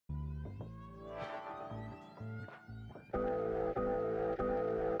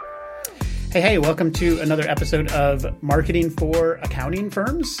Hey, welcome to another episode of Marketing for Accounting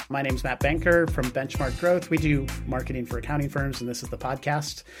Firms. My name's Matt Banker from Benchmark Growth. We do marketing for accounting firms, and this is the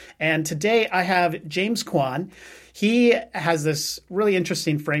podcast. And today I have James Kwan. He has this really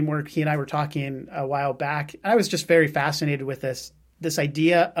interesting framework. He and I were talking a while back. I was just very fascinated with this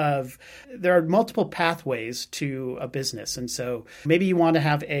idea of there are multiple pathways to a business. And so maybe you want to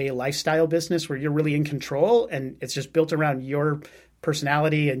have a lifestyle business where you're really in control and it's just built around your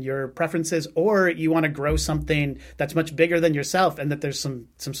personality and your preferences, or you want to grow something that's much bigger than yourself and that there's some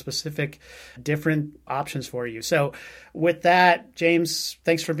specific different options for you. So with that, James,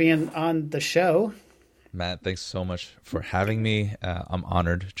 thanks for being on the show. Matt, thanks so much for having me. I'm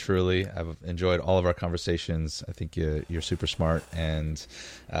honored, truly. I've enjoyed all of our conversations. I think you're super smart, and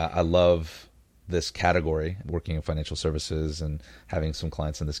I love this category, working in financial services and having some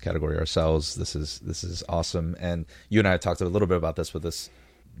clients in this category ourselves. This is awesome. And you and I talked a little bit about this with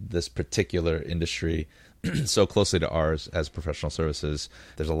this particular industry so closely to ours as professional services.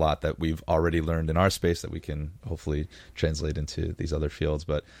 There's a lot that we've already learned in our space that we can hopefully translate into these other fields.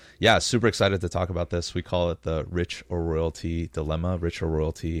 But yeah, super excited to talk about this. We call it the rich or royalty dilemma, rich or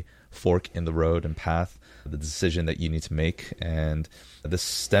royalty fork in the road and path, the decision that you need to make. And this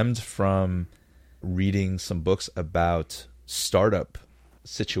stemmed from reading some books about startup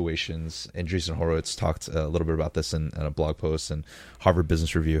situations. Andreessen Horowitz talked a little bit about this in a blog post, and Harvard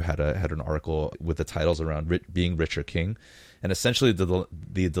Business Review had an article with the titles around being rich or king. And essentially the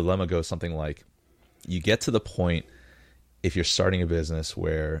dilemma goes something like, you get to the point, if you're starting a business,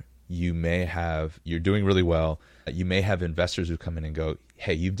 where you're doing really well, you may have investors who come in and go,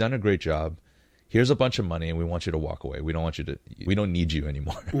 hey, you've done a great job. Here's a bunch of money and we want you to walk away. We don't need you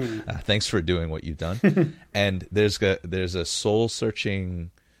anymore. Thanks for doing what you've done. And there's a soul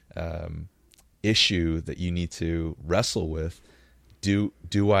searching issue that you need to wrestle with. Do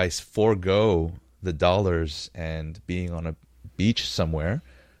I forego the dollars and being on a beach somewhere,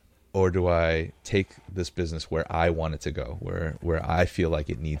 or do I take this business where I want it to go, where I feel like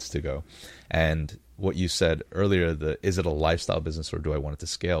it needs to go? And what you said earlier, is it a lifestyle business or do I want it to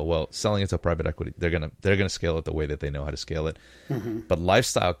scale? Well, selling it to private equity, they're gonna scale it the way that they know how to scale it. Mm-hmm. But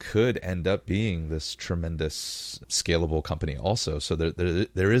lifestyle could end up being this tremendous scalable company also. So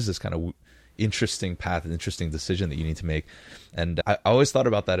there is this kind of interesting path, an interesting decision that you need to make. And I always thought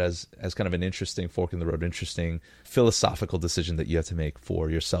about that as kind of an interesting fork in the road, interesting philosophical decision that you have to make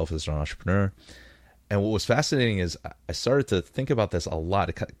for yourself as an entrepreneur. And what was fascinating is I started to think about this a lot.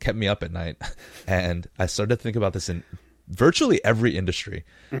 It kept me up at night. And I started to think about this in virtually every industry.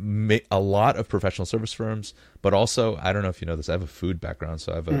 A lot of professional service firms, but also, I don't know if you know this, I have a food background.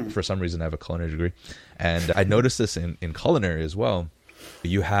 So for some reason, I have a culinary degree. And I noticed this in culinary as well.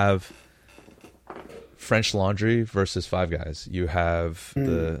 You have French Laundry versus Five Guys. You have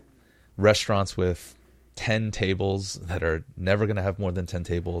the restaurants with 10 tables that are never going to have more than 10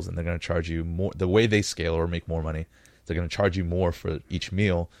 tables, and they're going to charge you more. The way they scale or make more money, they're going to charge you more for each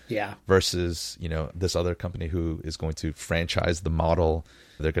meal. Yeah. Versus, this other company who is going to franchise the model.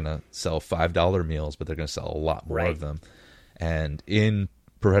 They're going to sell $5 meals, but they're going to sell a lot more of them. And in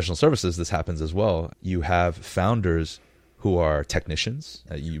professional services, this happens as well. You have founders who are technicians.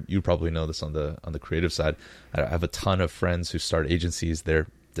 You probably know this on the creative side. I have a ton of friends who start agencies. They're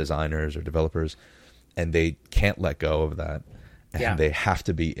designers or developers, and they can't let go of that. And they have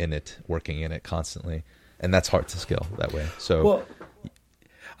to be in it, working in it constantly. And that's hard to scale that way. So, well,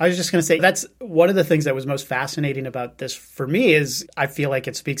 I was just going to say, that's one of the things that was most fascinating about this for me is I feel like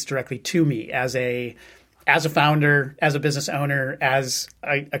it speaks directly to me as a founder, as a business owner, as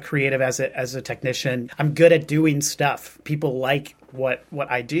a creative, as a technician. I'm good at doing stuff. People like what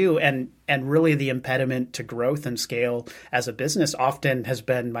I do, and really the impediment to growth and scale as a business often has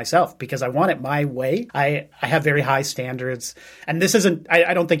been myself, because I want it my way. I have very high standards, and this isn't.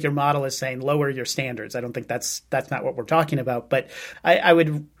 I don't think your model is saying lower your standards. I don't think that's not what we're talking about. But I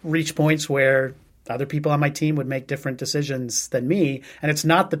would reach points where other people on my team would make different decisions than me. And it's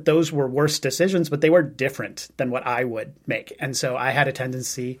not that those were worse decisions, but they were different than what I would make. And so I had a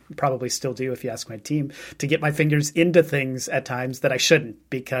tendency, probably still do if you ask my team, to get my fingers into things at times that I shouldn't,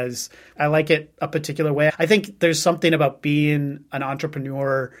 because I like it a particular way. I think there's something about being an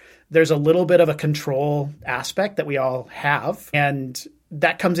entrepreneur. There's a little bit of a control aspect that we all have. And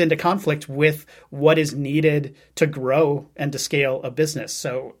that comes into conflict with what is needed to grow and to scale a business.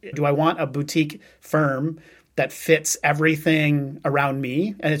 So do I want a boutique firm that fits everything around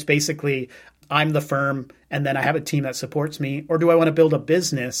me? And it's basically, I'm the firm and then I have a team that supports me. Or do I want to build a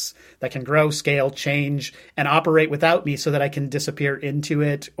business that can grow, scale, change, and operate without me so that I can disappear into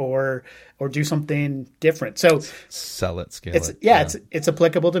it or do something different? So sell it, scale it. Yeah, it's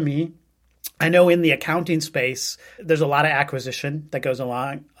applicable to me. I know in the accounting space, there's a lot of acquisition that goes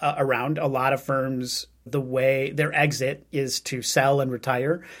along around. A lot of firms, the way their exit is to sell and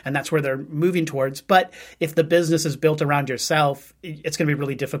retire, and that's where they're moving towards. But if the business is built around yourself, it's going to be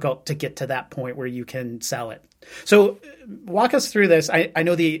really difficult to get to that point where you can sell it. So walk us through this. I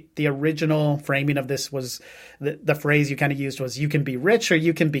know the original framing of this was the phrase you kind of used was, you can be rich or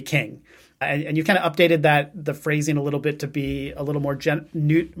you can be king. And you kind of updated the phrasing a little bit to be a little more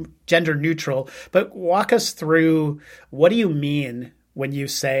gender neutral. But walk us through, what do you mean when you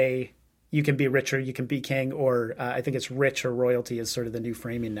say you can be rich or you can be king, or I think it's rich or royalty is sort of the new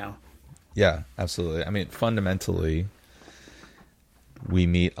framing now. Yeah, absolutely. I mean, fundamentally, we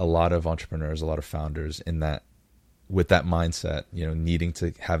meet a lot of entrepreneurs, a lot of founders with that mindset, needing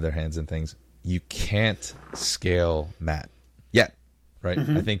to have their hands in things. You can't scale Matt yet. Right.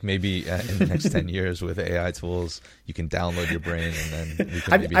 Mm-hmm. I think maybe in the next 10 years with AI tools, you can download your brain and then you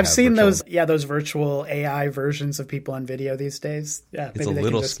can I've seen those virtual AI versions of people on video these days. Yeah, it's a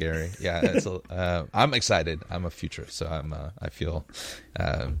little scary. Yeah, I'm excited. I'm a futurist, so I feel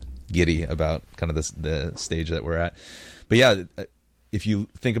giddy about kind of the stage that we're at. But yeah, if you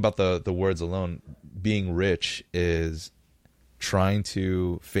think about the words alone, being rich is trying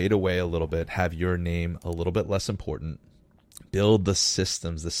to fade away a little bit, have your name a little bit less important. Build the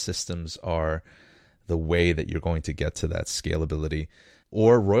systems. The systems are the way that you're going to get to that scalability.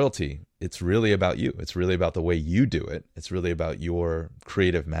 Or royalty. It's really about you. It's really about the way you do it. It's really about your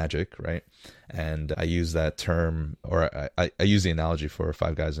creative magic, right? And I use that term, or I use the analogy for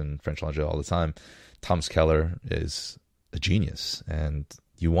Five Guys in French Laundry all the time. Thomas Keller is a genius, and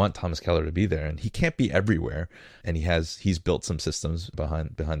you want Thomas Keller to be there, and he can't be everywhere. And he's built some systems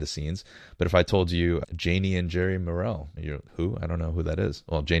behind the scenes. But if I told you Janie and Jerry Morrell, you're who? I don't know who that is.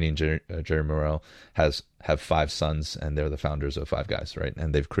 Well, Janie and Jerry Morrell have 5 sons, and they're the founders of Five Guys, right?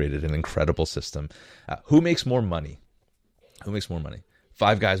 And they've created an incredible system. Who makes more money?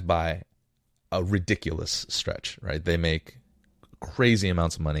 Five Guys by a ridiculous stretch, right? They make crazy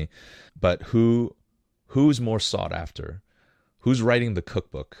amounts of money. But who's more sought after? Who's writing the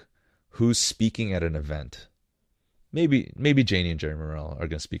cookbook? Who's speaking at an event? Maybe Janie and Jerry Morrell are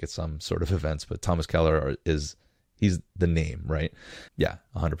going to speak at some sort of events, but Thomas Keller he's the name, right? Yeah,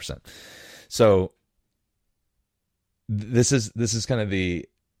 100%. So this is kind of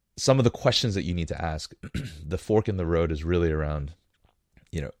some of the questions that you need to ask. The fork in the road is really around,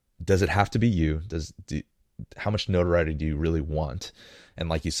 does it have to be you? How much notoriety do you really want? And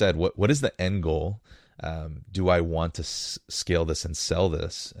like you said, what is the end goal? Do I want to scale this and sell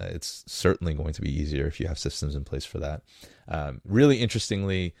this? It's certainly going to be easier if you have systems in place for that. Really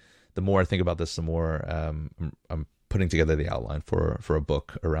interestingly, the more I think about this, the more I'm putting together the outline for a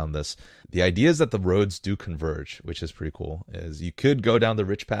book around this. The idea is that the roads do converge, which is pretty cool. Is you could go down the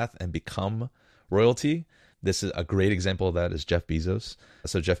rich path and become royalty. This is a great example of that is Jeff Bezos.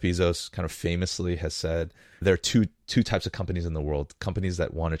 So Jeff Bezos kind of famously has said there are two types of companies in the world: companies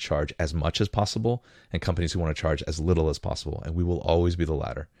that want to charge as much as possible and companies who want to charge as little as possible. And we will always be the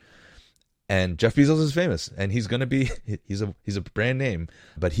latter. And Jeff Bezos is famous, and he's a brand name,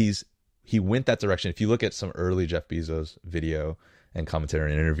 but he went that direction. If you look at some early Jeff Bezos video and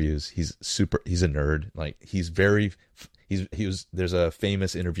commentary and interviews, he's a nerd. Like there's a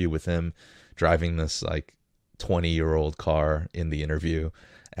famous interview with him driving this like 20-year-old car in the interview,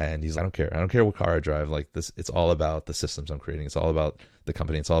 and he's like, I don't care what car I drive, like this, it's all about the systems I'm creating, it's all about the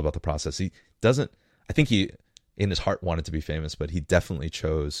company, it's all about the process. I think he in his heart wanted to be famous, but he definitely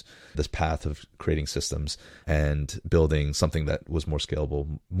chose this path of creating systems and building something that was more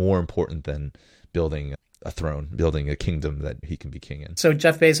scalable, more important than building a throne, building a kingdom that he can be king in. So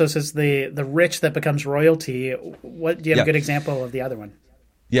Jeff Bezos is the rich that becomes royalty. What do you have a good example of the other one?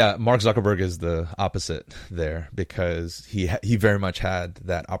 Yeah, Mark Zuckerberg is the opposite there, because he very much had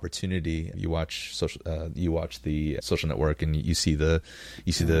that opportunity. You watch the Social Network, and you see read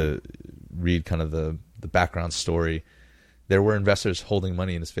kind of the background story. There were investors holding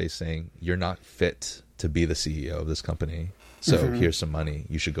money in his face saying, "You're not fit to be the CEO of this company. So here's some money.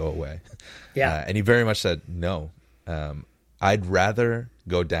 You should go away." Yeah, and he very much said, "No, I'd rather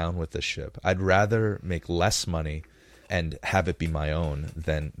go down with this ship. I'd rather make less money and have it be my own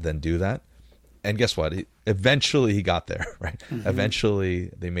than do that." And guess what? Eventually he got there, right? Mm-hmm. Eventually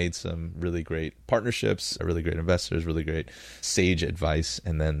they made some really great partnerships, really great investors, really great sage advice,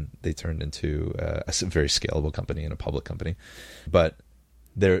 and then they turned into a very scalable company and a public company. But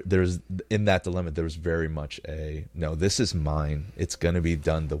there's in that dilemma, there was very much no, this is mine. It's going to be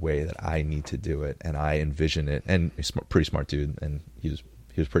done the way that I need to do it, and I envision it. And he's a pretty smart dude, and he was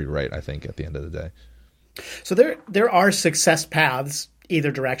pretty right, I think, at the end of the day. So there are success paths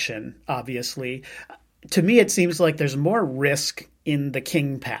either direction, obviously. To me, it seems like there's more risk in the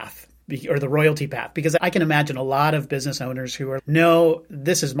king path or the royalty path, because I can imagine a lot of business owners who are, no,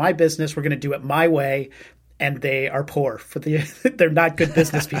 this is my business. We're going to do it my way. And they are poor they're not good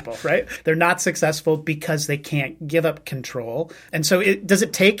business people, right? They're not successful because they can't give up control. And so does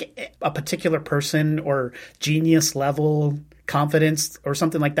it take a particular person or genius level confidence or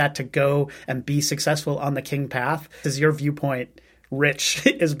something like that to go and be successful on the king path? Is your viewpoint rich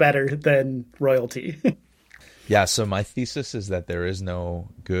is better than royalty? Yeah, so my thesis is that there is no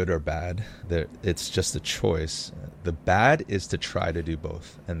good or bad. It's just a choice. The bad is to try to do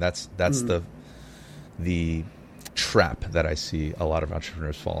both. And that's the trap that I see a lot of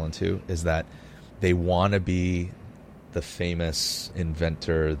entrepreneurs fall into, is that they want to be the famous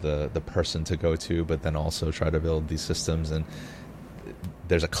inventor, the person to go to, but then also try to build these systems. And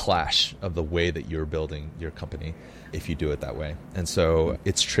there's a clash of the way that you're building your company if you do it that way. And so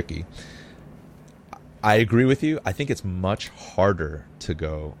it's tricky. I agree with you. I think it's much harder to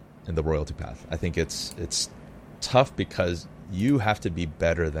go in the royalty path. I think it's tough because you have to be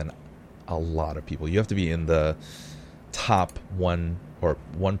better than a lot of people. You have to be in the top 1 or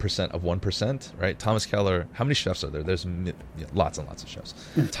 1% of 1%, right? Thomas Keller, how many chefs are there? There's lots and lots of chefs.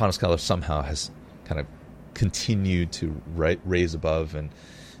 Thomas Keller somehow has kind of continued to raise above and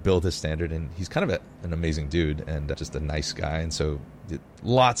build his standard, and he's kind of an amazing dude and just a nice guy. And so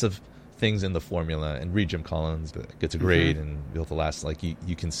lots of things in the formula, and read Jim Collins, Get to Great and Built to Last. Like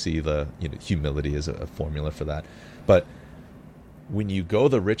you can see the humility is a formula for that. But when you go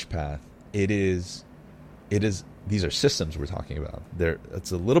the rich path, it is these are systems we're talking about.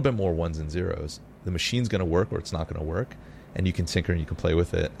 It's a little bit more ones and zeros. The machine's going to work or it's not going to work, and you can tinker and you can play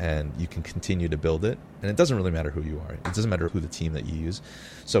with it and you can continue to build it. And it doesn't really matter who you are. It doesn't matter who the team that you use.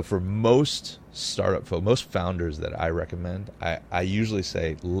 So for most most founders that I recommend, I usually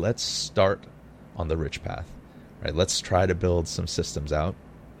say, let's start on the rich path, right? Let's try to build some systems out.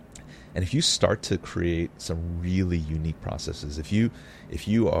 And if you start to create some really unique processes, if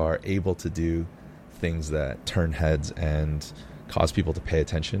you are able to do things that turn heads and cause people to pay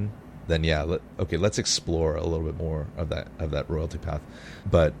attention, then let's explore a little bit more of that royalty path.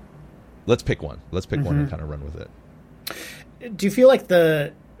 But let's pick one. Let's pick one and kind of run with it. Do you feel like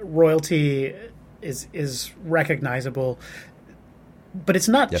the royalty is recognizable, but it's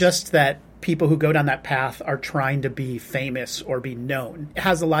not just that people who go down that path are trying to be famous or be known? It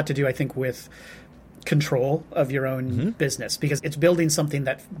has a lot to do, I think, with control of your own business, because it's building something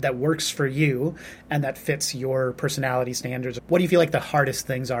that works for you and that fits your personality standards. What do you feel like the hardest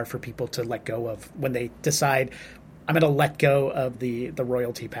things are for people to let go of when they decide, I'm going to let go of the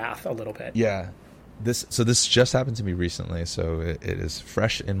royalty path a little bit? Yeah. This just happened to me recently, so it is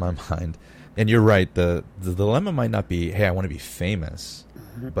fresh in my mind. And you're right, the dilemma might not be, hey, I want to be famous,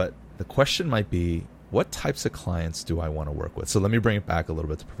 but the question might be, what types of clients do I want to work with? So let me bring it back a little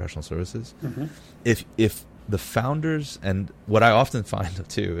bit to professional services. If the founders, and what I often find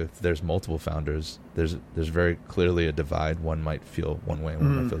too, if there's multiple founders, there's very clearly a divide. One might feel one way and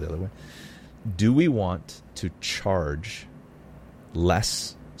one might feel the other way. Do we want to charge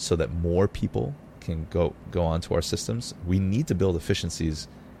less so that more people can go onto our systems? We need to build efficiencies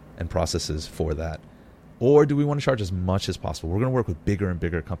and processes for that. Or do we want to charge as much as possible? We're going to work with bigger and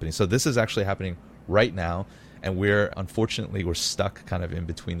bigger companies. So this is actually happening right now, and we're stuck kind of in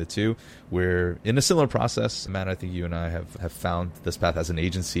between the two. We're in a similar process. Matt, I think you and I have found this path as an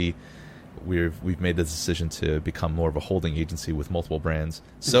agency. We've made the decision to become more of a holding agency with multiple brands,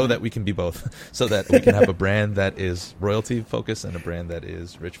 so that we can be both, so that we can have a brand that is royalty focused and a brand that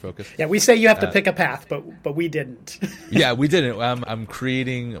is rich focused. Yeah, we say you have to pick a path, but we didn't. Yeah, we didn't. I'm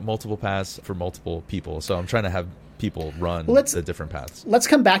creating multiple paths for multiple people, so I'm trying to have people run the different paths. Let's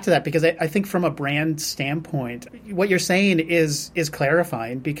come back to that, because I think from a brand standpoint, what you're saying is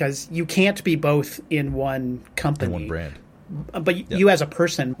clarifying, because you can't be both in one company. In one brand. But you as a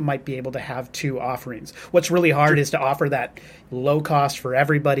person might be able to have two offerings. What's really hard is to offer that low cost for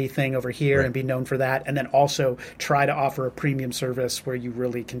everybody thing over here and be known for that, and then also try to offer a premium service where you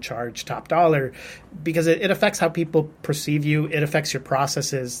really can charge top dollar, because it affects how people perceive you. It affects your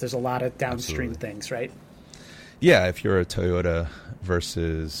processes. There's a lot of downstream things, right? Yeah, if you're a Toyota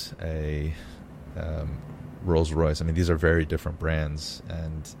versus a Rolls-Royce, I mean, these are very different brands,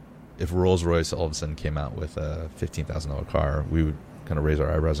 and if Rolls-Royce all of a sudden came out with a $15,000 car, we would kind of raise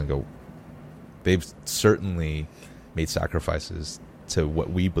our eyebrows and go, they've certainly made sacrifices to what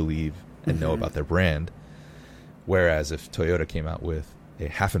we believe and know about their brand. Whereas if Toyota came out with a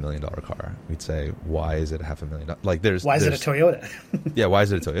 $500,000 car, we'd say, why is it $500,000? Like why is it a Toyota? Yeah, why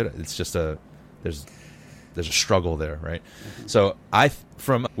is it a Toyota? It's just there's a struggle there, right? So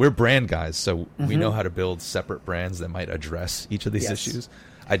we're brand guys, so we know how to build separate brands that might address each of these issues.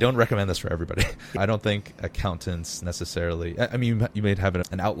 I don't recommend this for everybody. I don't think accountants necessarily, I mean, you may have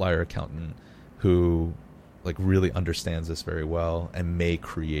an outlier accountant who like really understands this very well and may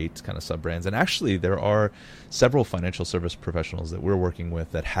create kind of sub brands. And actually there are several financial service professionals that we're working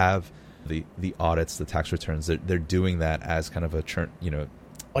with that have the audits, the tax returns. They're doing that as kind of a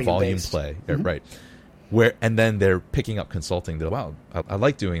volume play, right? And then they're picking up consulting. They're, wow, I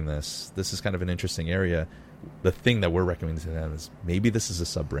like doing this. This is kind of an interesting area. The thing that we're recommending to them is maybe this is a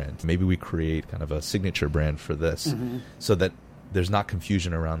sub brand. Maybe we create kind of a signature brand for this, so that there's not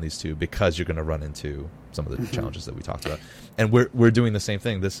confusion around these two, because you're going to run into some of the challenges that we talked about. And we're doing the same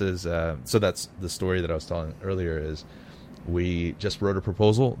thing. This is so that's the story that I was telling earlier. Is we just wrote a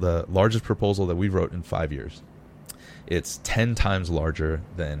proposal, the largest proposal that we wrote in 5 years. It's 10 times larger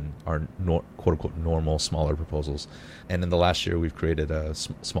than our quote unquote normal smaller proposals. And in the last year, we've created a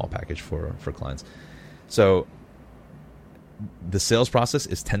small package for clients. So the sales process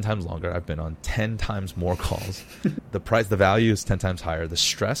is 10 times longer. I've been on 10 times more calls. The value is 10 times higher. The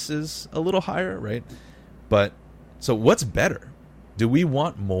stress is a little higher, right? But so what's better? Do we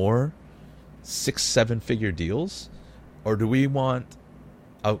want more 6-7 figure deals, or do we want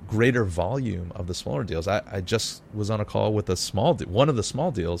a greater volume of the smaller deals? I just was on a call with one of the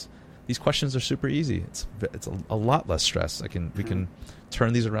small deals. These questions are super easy. It's a lot less stress. We can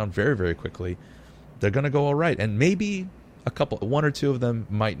turn these around very, very quickly. They're going to go all right. And maybe one or two of them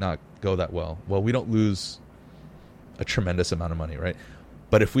might not go that well. Well, we don't lose a tremendous amount of money, right?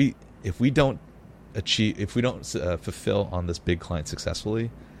 But if we don't fulfill on this big client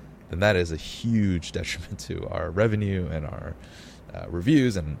successfully, then that is a huge detriment to our revenue and our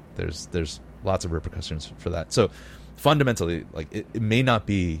reviews, and there's lots of repercussions for that. So fundamentally, like it may not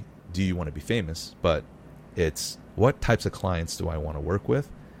be, do you want to be famous, but it's what types of clients do I want to work with?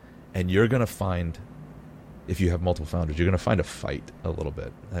 And you're going to find, if you have multiple founders, you're going to find a fight a little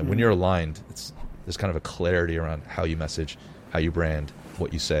bit. And when you're aligned, there's kind of a clarity around how you message, how you brand,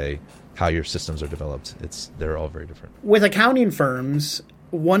 what you say, how your systems are developed. They're all very different. With accounting firms,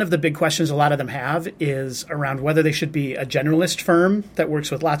 one of the big questions a lot of them have is around whether they should be a generalist firm that works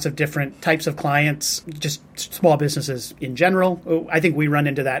with lots of different types of clients, just small businesses in general. I think we run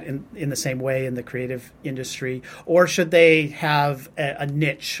into that in the same way in the creative industry. Or should they have a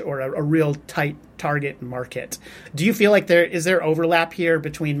niche or a real tight target market? Do you feel like is there overlap here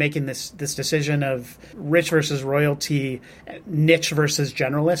between making this decision of rich versus royalty, niche versus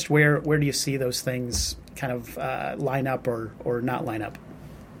generalist? Where do you see those things kind of line up or not line up?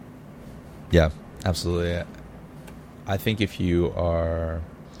 Yeah, absolutely. I think if you are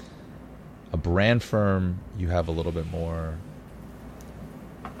a brand firm, you have a little bit more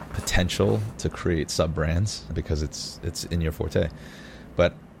potential to create sub brands because it's in your forte.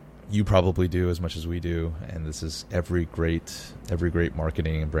 But you probably do as much as we do, and this is every great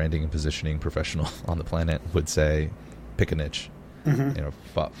marketing and branding and positioning professional on the planet would say, pick a niche.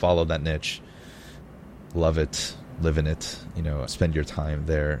 Follow that niche, love it, live in it, spend your time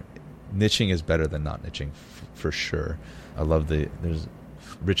there. Niching is better than not niching, for sure. I love there's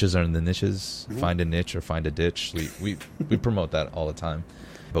riches are in the niches. Find a niche or find a ditch. We promote that all the time,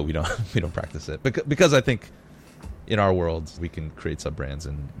 but we don't practice it because I think in our world we can create sub brands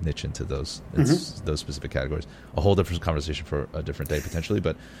and niche into those specific categories. A whole different conversation for a different day potentially.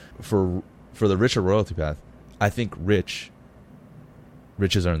 But for the rich or royalty path, I think riches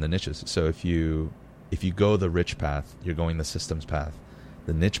are in the niches. So if you go the rich path, you're going the systems path.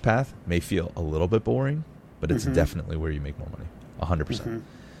 The niche path may feel a little bit boring, but it's definitely where you make more money, 100%.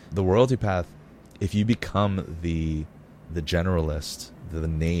 The royalty path, if you become the generalist, the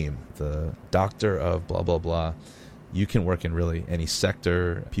name, the doctor of blah, blah, blah, you can work in really any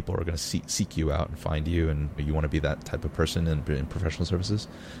sector. People are going to seek you out and find you, and you want to be that type of person in professional services.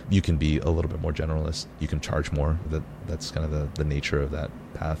 You can be a little bit more generalist. You can charge more. That's kind of the nature of that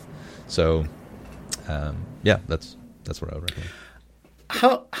path. So, that's what I would recommend.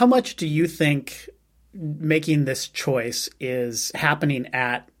 How much do you think making this choice is happening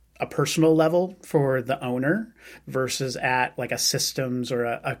at a personal level for the owner versus at like a systems or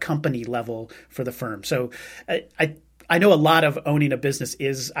a company level for the firm? So I know a lot of owning a business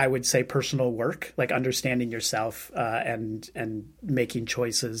is, I would say, personal work, like understanding yourself and making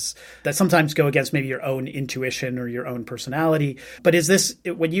choices that sometimes go against maybe your own intuition or your own personality. But is this,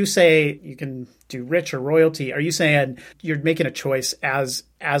 when you say you can do rich or royalty, are you saying you're making a choice as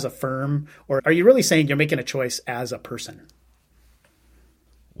a firm, or are you really saying you're making a choice as a person?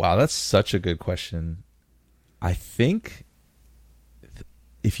 Wow, that's such a good question. I think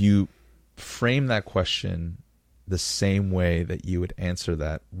if you frame that question the same way that you would answer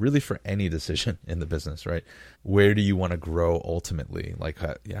that really for any decision in the business, right? Where do you want to grow ultimately? Like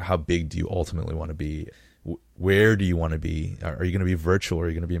how big do you ultimately want to be? Where do you want to be? Are you going to be virtual? Are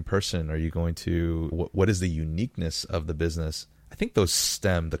you going to be in person? Are you going to, what is the uniqueness of the business? I think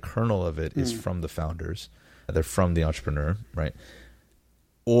the kernel of it is from the founders. They're from the entrepreneur, right?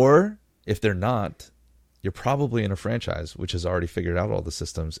 Or if they're not, you're probably in a franchise which has already figured out all the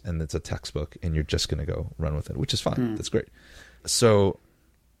systems and it's a textbook and you're just going to go run with it, which is fine. That's great. So,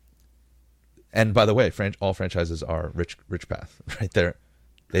 and by the way, all franchises are rich path, right there.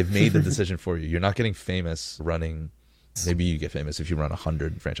 They've made the decision for you. You're not getting famous running. Maybe you get famous if you run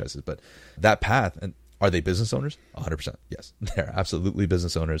 100 franchises, but that path, and are they business owners? 100%. Yes. They're absolutely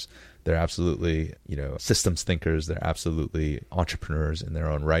business owners. They're absolutely, systems thinkers. They're absolutely entrepreneurs in their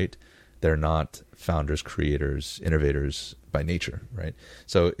own right. They're not founders, creators, innovators by nature, right?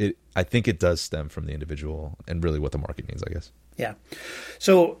 So I think it does stem from the individual and really what the market means, I guess. Yeah.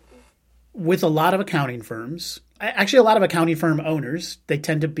 So with a lot of accounting firms, actually a lot of accounting firm owners, they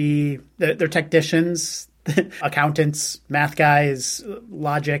tend to be, they're technicians, accountants, math guys,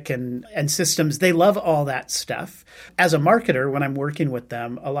 logic and systems. They love all that stuff. As a marketer, when I'm working with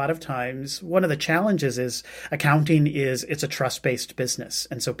them, a lot of times one of the challenges is accounting it's a trust-based business.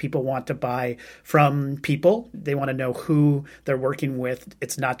 And so people want to buy from people. They want to know who they're working with.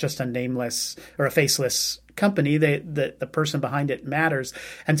 It's not just a nameless or a faceless company. The person behind it matters.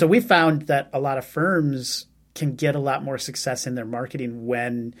 And so we found that a lot of firms can get a lot more success in their marketing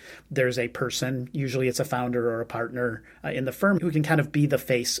when there's a person, usually it's a founder or a partner in the firm, who can kind of be the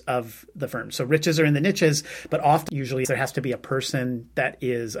face of the firm. So riches are in the niches, but often usually there has to be a person that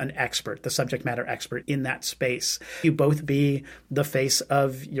is an expert, the subject matter expert in that space. You both be the face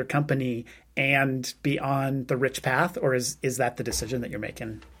of your company and be on the rich path, or is that the decision that you're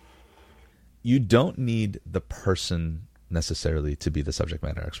making? You don't need the person necessarily to be the subject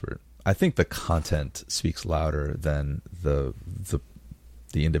matter expert. I think the content speaks louder than the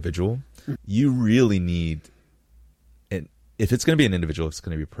individual. You really need, and if it's going to be an individual, if it's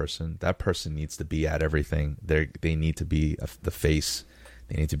going to be a person, that person needs to be at everything. They need to be the face.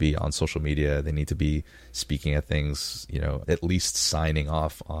 They need to be on social media. They need to be speaking at things. At least signing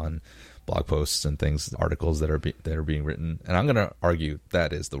off on blog posts and things, articles that are being written. And I'm going to argue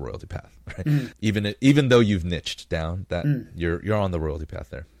that is the royalty path, right? Even though you've niched down, that you're on the royalty path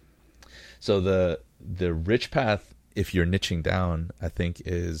there. So the rich path, if you're niching down, I think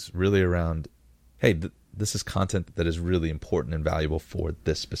is really around, hey, this is content that is really important and valuable for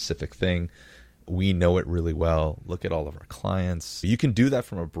this specific thing. We know it really well. Look at all of our clients. You can do that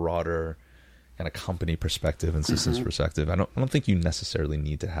from a broader kind of company perspective and systems perspective. I don't think you necessarily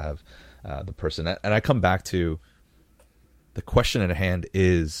need to have the person. And I come back to the question at hand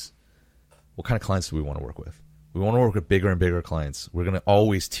is, what kind of clients do we want to work with? We want to work with bigger and bigger clients. We're going to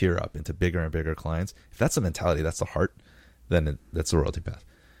always tier up into bigger and bigger clients. If that's the mentality, that's the heart, then that's the royalty path.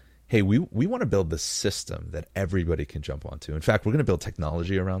 Hey, we want to build the system that everybody can jump onto. In fact, we're going to build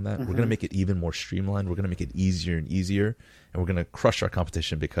technology around that. We're going to make it even more streamlined. We're going to make it easier and easier. And we're going to crush our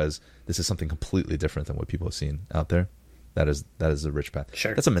competition because this is something completely different than what people have seen out there. That is the rich path.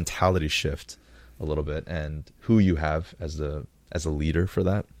 Sure. That's a mentality shift a little bit. And who you have as a leader for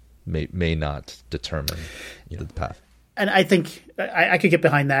that may not determine the path. And I think I could get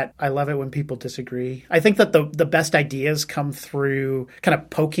behind that. I love it when people disagree. I think that the best ideas come through kind of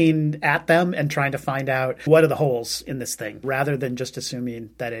poking at them and trying to find out what are the holes in this thing, rather than just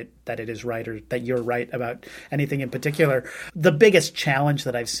assuming that it is right or that you're right about anything in particular. The biggest challenge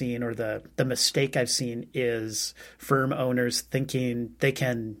that I've seen, or the mistake I've seen, is firm owners thinking they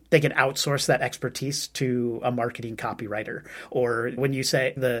can outsource that expertise to a marketing copywriter. Or when you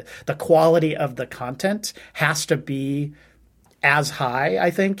say the quality of the content has to be as high, I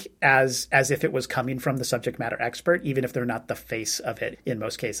think, as if it was coming from the subject matter expert, even if they're not the face of it in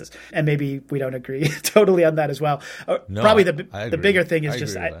most cases. And maybe we don't agree totally on that as well. No, probably the bigger thing is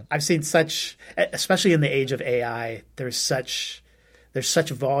just I've seen such, especially in the age of AI, there's such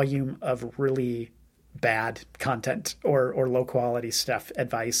volume of really bad content or low quality stuff,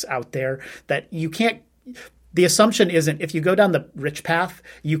 advice out there that you can't. The assumption isn't if you go down the rich path,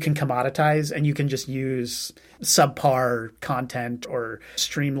 you can commoditize and you can just use subpar content or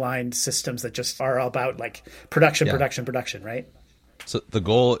streamlined systems that just are all about like production, right? So the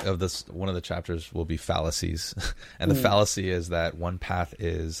goal of this, one of the chapters will be fallacies. And the fallacy is that one path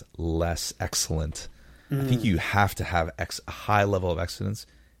is less excellent. I think you have to have a high level of excellence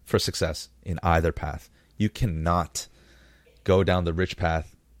for success in either path. You cannot go down the rich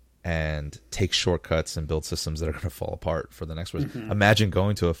path and take shortcuts and build systems that are going to fall apart for the next person. Imagine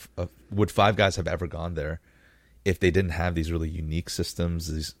going to would Five Guys have ever gone there if they didn't have these really unique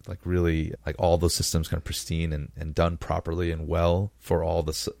systems, these like really like all those systems kind of pristine and done properly and well for all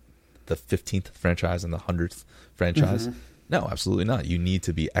the 15th franchise and the 100th franchise? No, absolutely not. You need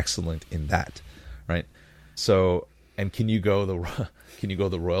to be excellent in that, right? So, and can you go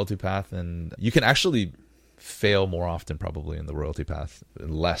the royalty path? And you can actually fail more often probably in the royalty path,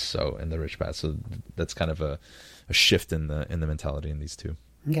 less so in the rich path. So that's kind of a shift in the mentality in these two.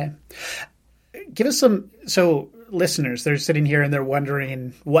 Okay. Give us so listeners, they're sitting here and they're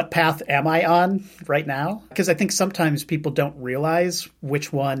wondering, what path am I on right now? Because I think sometimes people don't realize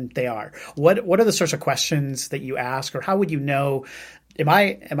which one they are. What are the sorts of questions that you ask, or how would you know, do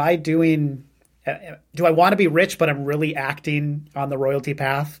I want to be rich, but I'm really acting on the royalty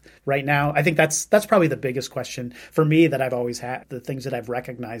path right now? I think that's probably the biggest question for me that I've always had. The things that I've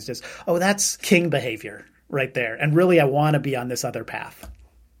recognized is, oh, that's king behavior right there. And really, I want to be on this other path.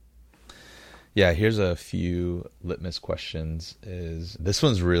 Yeah, here's a few litmus questions. This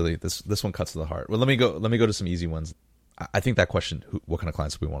one's really this one cuts to the heart. Well, let me go to some easy ones. I think that question, what kind of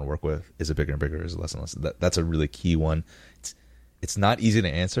clients do we want to work with? Is it bigger and bigger? Is it less and less? That's a really key one. It's not easy to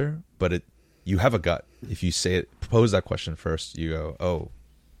answer, but you have a gut. If you propose that question first, you go, oh,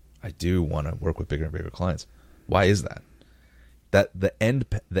 I do want to work with bigger and bigger clients. Why is that? That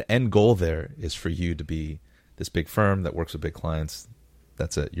the end goal there is for you to be this big firm that works with big clients.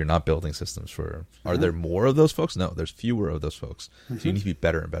 That's it. You're not building systems for. Are there more of those folks? No, there's fewer of those folks. So you need to be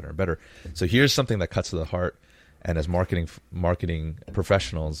better and better and better. So here's something that cuts to the heart. And as marketing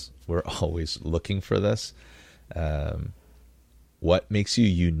professionals, we're always looking for this. What makes you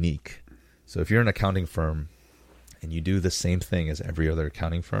unique? So if you're an accounting firm and you do the same thing as every other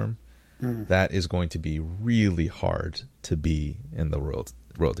accounting firm, that is going to be really hard to be in the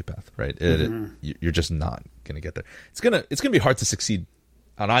royalty path, right? You're just not going to get there. It's gonna be hard to succeed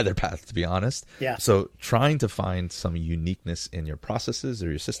on either path, to be honest. Yeah. So trying to find some uniqueness in your processes or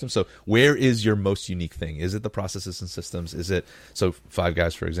your systems. So where is your most unique thing? Is it the processes and systems? Is it, so Five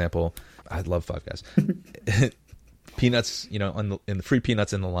Guys, for example, I love Five Guys. Peanuts, in the free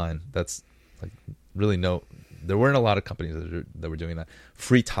peanuts in the line. That's like really there weren't a lot of companies that were doing that.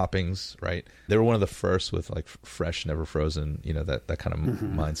 Free toppings, right? They were one of the first with like fresh, never frozen, that kind of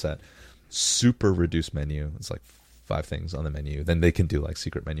mindset. Super reduced menu. It's like 5 things on the menu. Then they can do like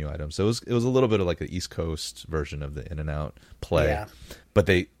secret menu items. So it was a little bit of like the East Coast version of the In-N-Out play. Yeah. But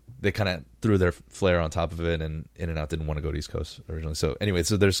they kind of threw their flair on top of it, and In-N-Out didn't want to go to East Coast originally. So anyway,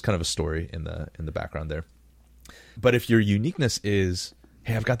 so there's kind of a story in the background there. But if your uniqueness is,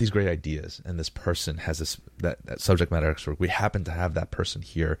 hey, I've got these great ideas, and this person has that subject matter expert. We happen to have that person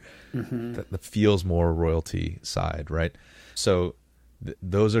here that feels more royalty side, right? So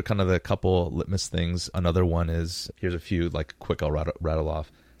those are kind of the couple litmus things. Another one is, here's a few like quick I'll rattle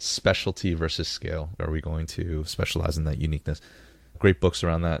off. Specialty versus scale. Are we going to specialize in that uniqueness? Great books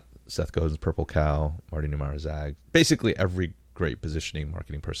around that. Seth Godin's Purple Cow, Marty Neumeier Zag. Basically every great positioning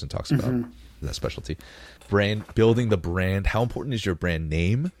marketing person talks about that specialty. Building the brand. How important is your brand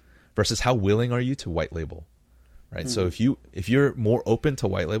name versus how willing are you to white label, right? So if you're more open to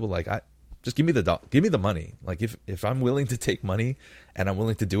white label, like just give me the money. Like if I'm willing to take money and I'm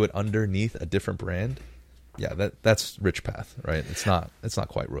willing to do it underneath a different brand, yeah, that's rich path, right? It's not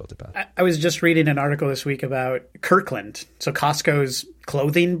quite royalty path. I was just reading an article this week about Kirkland. So Costco's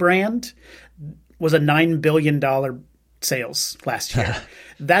clothing brand was a $9 billion sales last year.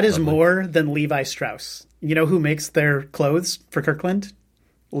 That is more than Levi Strauss. You know who makes their clothes for Kirkland?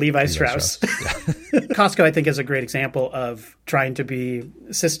 Levi Strauss. Yeah. Costco, I think, is a great example of trying to be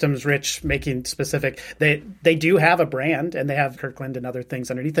systems rich, making specific. They do have a brand, and they have Kirkland and other things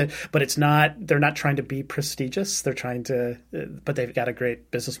underneath it, but they're not trying to be prestigious. They're trying to, but they've got a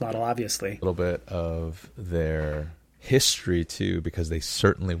great business model, obviously. A little bit of their history too, because they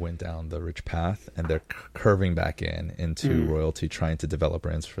certainly went down the rich path and they're curving back into royalty, trying to develop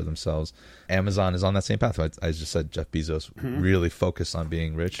brands for themselves. Amazon is on that same path. I just said Jeff Bezos really focused on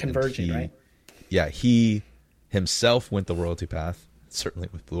being rich. Converging, right? Yeah, he himself went the royalty path, certainly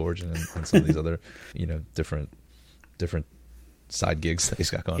with Blue Origin and some of these other, different side gigs that he's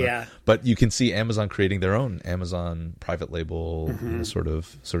got going on. But you can see Amazon creating their own Amazon private label sort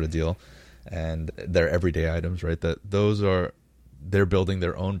of deal. And their everyday items, right? They're building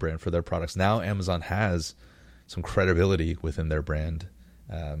their own brand for their products. Now Amazon has some credibility within their brand,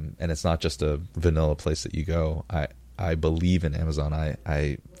 and it's not just a vanilla place that you go. I believe in Amazon.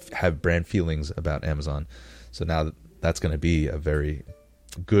 I have brand feelings about Amazon. So now that's going to be a very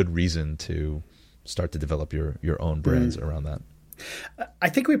good reason to start to develop your own brands around that. I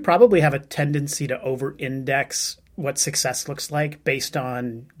think we probably have a tendency to over-index what success looks like based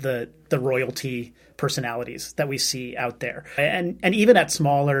on the royalty personalities that we see out there. And even at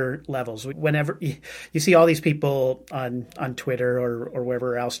smaller levels, whenever you see all these people on Twitter or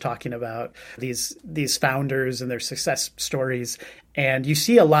wherever else talking about these founders and their success stories, and you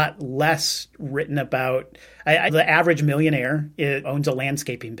see a lot less written about the average millionaire owns a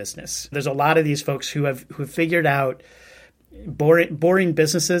landscaping business. There's a lot of these folks who figured out boring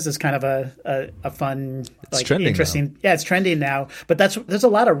businesses is kind of a fun, like, interesting now. Yeah, it's trending now. But there's a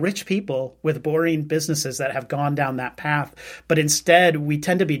lot of rich people with boring businesses that have gone down that path. But instead, we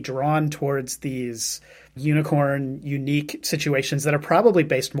tend to be drawn towards these unicorn, unique situations that are probably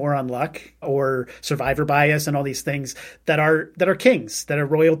based more on luck or survivor bias and all these things that are kings, that are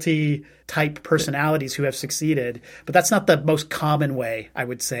royalty type personalities who have succeeded. But that's not the most common way, I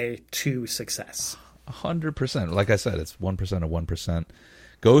would say, to success. 100%. Like I said, it's 1% of 1%.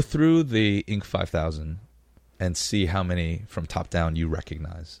 Go through the Inc. 5000 and see how many from top down you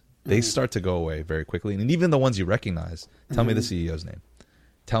recognize. They start to go away very quickly. And even the ones you recognize, tell me the CEO's name.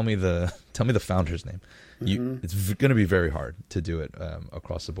 Tell me the founder's name. It's going to be very hard to do it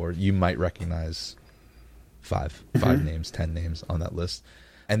across the board. You might recognize five names, 10 names on that list.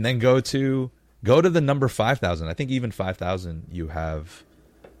 And then go to the number 5,000. I think even 5,000 you have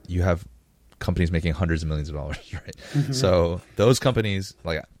companies making hundreds of millions of dollars, right? So those companies,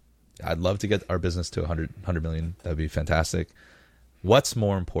 like, I'd love to get our business to 100 million. That'd be fantastic. What's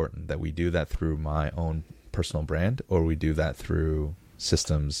more important, that we do that through my own personal brand, or we do that through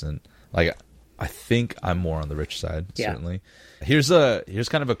systems? And like, I think I'm more on the rich side, certainly. Here's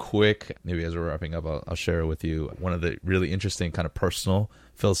kind of a quick, maybe as we're wrapping up, I'll share with you one of the really interesting kind of personal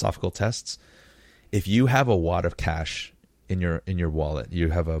philosophical tests. If you have a wad of cash in your wallet,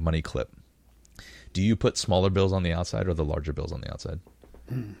 you have a money clip, do you put smaller bills on the outside or the larger bills on the outside?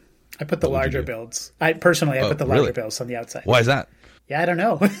 I put the larger bills. I put the larger bills on the outside. Why is that? Yeah, I don't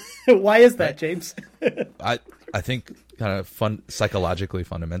know. Why is that, James? I think kind of psychologically,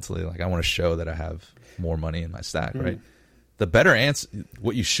 fundamentally, like, I want to show that I have more money in my stack, right? The better answer,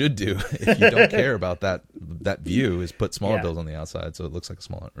 what you should do if you don't care about that view, is put smaller bills on the outside so it looks like a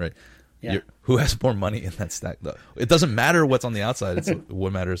smaller, right? Yeah. Who has more money in that stack, though? It doesn't matter what's on the outside. It's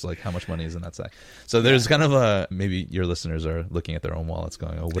what matters, like, how much money is in that stack. So there's kind of maybe your listeners are looking at their own wallets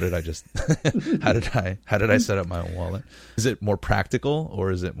going, oh, what did I just, how did I set up my own wallet? Is it more practical, or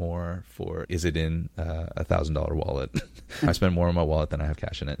is it more is it in $1,000 wallet? I spend more on my wallet than I have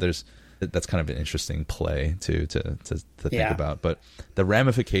cash in it. That's kind of an interesting play to think about. But the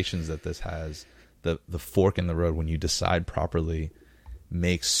ramifications that this has, the fork in the road when you decide properly,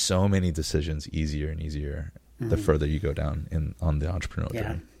 makes so many decisions easier and easier the further you go down on the entrepreneurial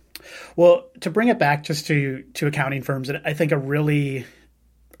journey. Well, to bring it back just to accounting firms, I think a really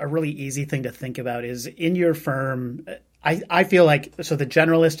easy thing to think about is, in your firm, I feel like, so the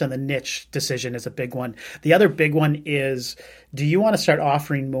generalist and the niche decision is a big one. The other big one is, do you want to start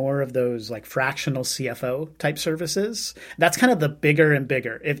offering more of those, like, fractional CFO type services? That's kind of the bigger and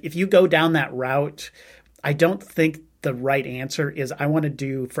bigger. If you go down that route, I don't think the right answer is, I want to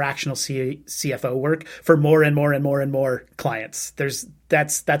do fractional CFO work for more and more and more and more clients.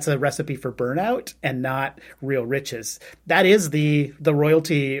 That's a recipe for burnout and not real riches. That is the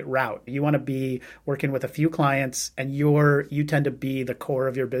royalty route. You want to be working with a few clients, and you tend to be the core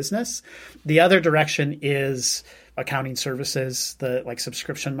of your business. The other direction is accounting services, the, like,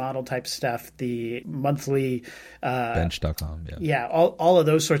 subscription model type stuff, the monthly bench.com. All of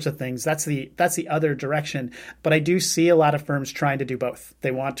those sorts of things. That's the other direction. But I do see a lot of firms trying to do both.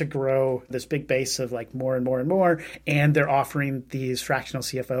 They want to grow this big base of, like, more and more and more, and they're offering these fractional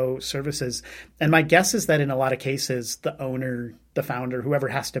CFO services. And my guess is that in a lot of cases, the owner, the founder, whoever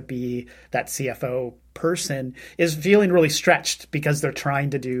has to be that CFO person, is feeling really stretched because they're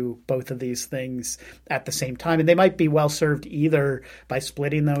trying to do both of these things at the same time. And they might be well served either by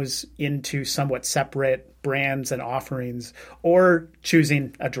splitting those into somewhat separate brands and offerings, or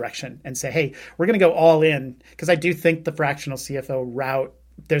choosing a direction and say, hey, we're going to go all in. Because I do think the fractional CFO route,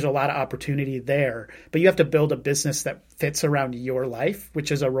 there's a lot of opportunity there, but you have to build a business that fits around your life,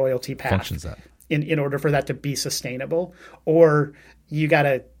 which is a royalty path. Functions that. In order for that to be sustainable, or you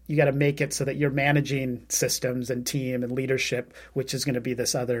gotta make it so that you're managing systems and team and leadership, which is going to be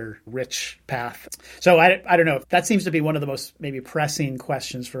this other rich path. So I don't know. That seems to be one of the most maybe pressing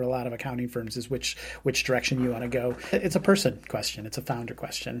questions for a lot of accounting firms, is which direction you want to go. It's a person question. It's a founder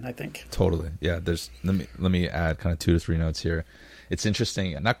question, I think. Totally. Yeah. Let me add kind of 2 to 3 notes here. It's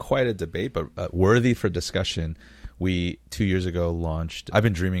interesting, not quite a debate, but worthy for discussion. We 2 years ago launched. I've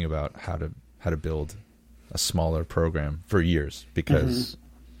been dreaming about how to build a smaller program for years because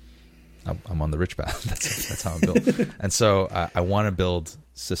I'm on the rich path. That's how I'm built. And so I want to build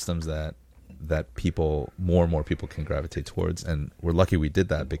systems that more and more people can gravitate towards. And we're lucky we did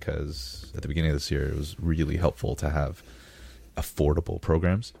that because at the beginning of this year, it was really helpful to have affordable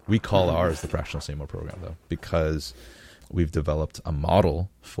programs. We call ours the Fractional CMO program, though, because we've developed a model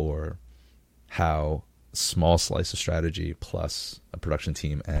for how small slice of strategy plus a production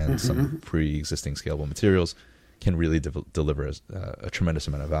team and some pre-existing scalable materials can really deliver a tremendous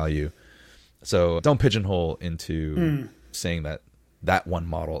amount of value. So don't pigeonhole into saying that one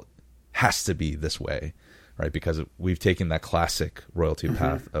model has to be this way, right? Because we've taken that classic royalty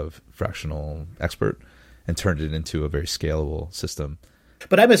path of fractional expert and turned it into a very scalable system.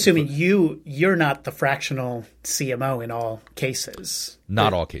 But I'm assuming you're not the fractional CMO in all cases.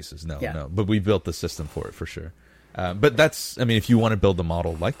 Not all cases, no. But we built the system for it, for sure. But if you want to build a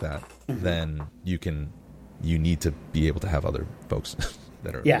model like that, then you need to be able to have other folks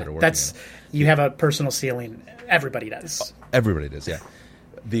that are working. You have a personal ceiling. Everybody does. Everybody does, yeah.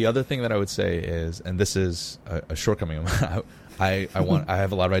 The other thing that I would say is, and this is a shortcoming of mine, I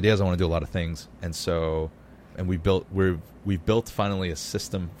have a lot of ideas. I want to do a lot of things, and we've built finally a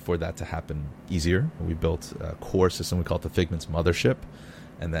system for that to happen easier. We built a core system. We call it the Figments Mothership,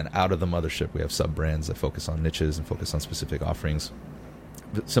 and then out of the mothership, we have sub brands that focus on niches and focus on specific offerings.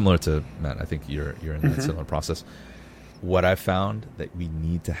 Similar to Matt, I think you're in that similar process. What I found that we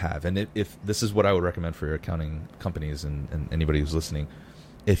need to have, and if this is what I would recommend for your accounting companies and anybody who's listening.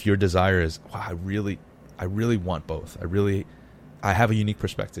 If your desire is, wow, I really want both. I have a unique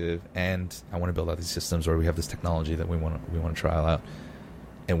perspective, and I want to build out these systems, or we have this technology that we want to trial out,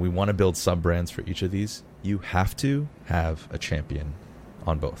 and we want to build sub brands for each of these. You have to have a champion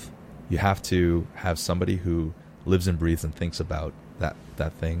on both. You have to have somebody who lives and breathes and thinks about that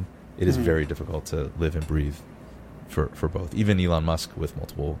thing. It is very difficult to live and breathe for both. Even Elon Musk, with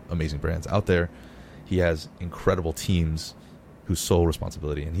multiple amazing brands out there, he has incredible teams whose sole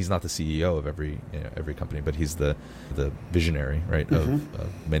responsibility, and he's not the CEO of every company, but he's the visionary, right, of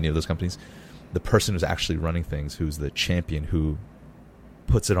many of those companies. The person who's actually running things, who's the champion, who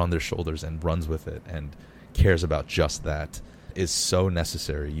puts it on their shoulders and runs with it and cares about just that, is so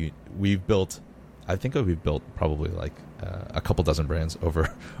necessary. We've built probably like a couple dozen brands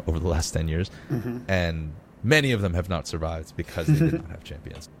over the last 10 years, and many of them have not survived because they did not have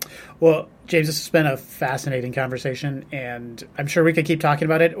champions. Well, James, this has been a fascinating conversation, and I'm sure we could keep talking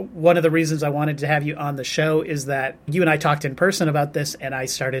about it. One of the reasons I wanted to have you on the show is that you and I talked in person about this, and I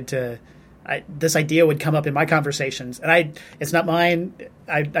started to this idea would come up in my conversations, and it's not mine.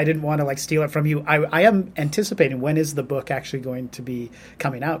 I didn't want to steal it from you. I am anticipating, when is the book actually going to be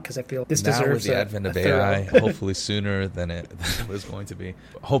coming out? Because I feel this deserves now with the advent of AI, hopefully sooner than it was going to be.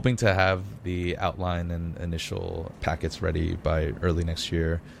 Hoping to have the outline and initial packets ready by early next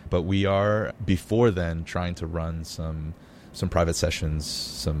year, but we are before then trying to run some private sessions,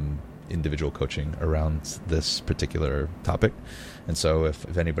 some individual coaching around this particular topic. And so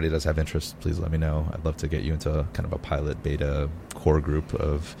if anybody does have interest, please let me know. I'd love to get you into kind of a pilot beta core group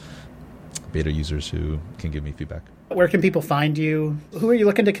of beta users who can give me feedback. Where can people find you? Who are you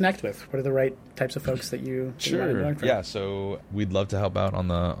looking to connect with? What are the right types of folks that you Sure. Yeah, so we'd love to help out on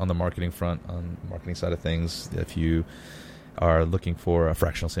the marketing front, on the marketing side of things. If you are looking for a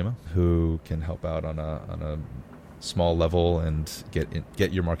fractional CMO who can help out on a small level and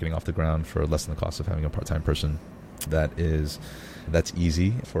get your marketing off the ground for less than the cost of having a part-time person, that's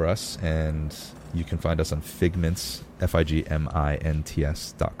easy for us. And you can find us on Figmints,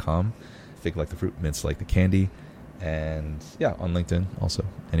 FIGMINTS.com. Fig like the fruit, mints like the candy. And yeah, on LinkedIn also.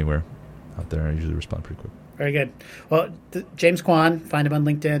 Anywhere out there, I usually respond pretty quick. Very good. Well, James Kwan, find him on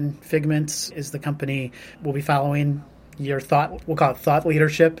LinkedIn. Figmints is the company we'll be following. Your we'll call it thought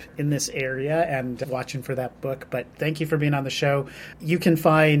leadership in this area, and watching for that book. But thank you for being on the show. You can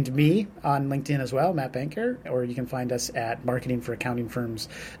find me on LinkedIn as well, Matt Banker, or you can find us at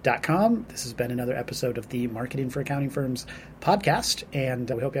marketingforaccountingfirms.com. This has been another episode of the Marketing for Accounting Firms podcast, and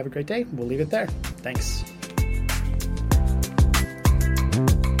we hope you have a great day. We'll leave it there. Thanks.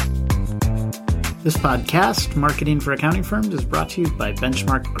 This podcast, Marketing for Accounting Firms, is brought to you by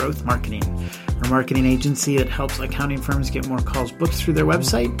Benchmark Growth Marketing, a marketing agency that helps accounting firms get more calls booked through their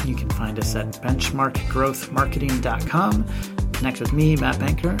website. You can find us at benchmarkgrowthmarketing.com. Connect with me, Matt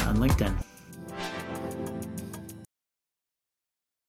Banker, on LinkedIn.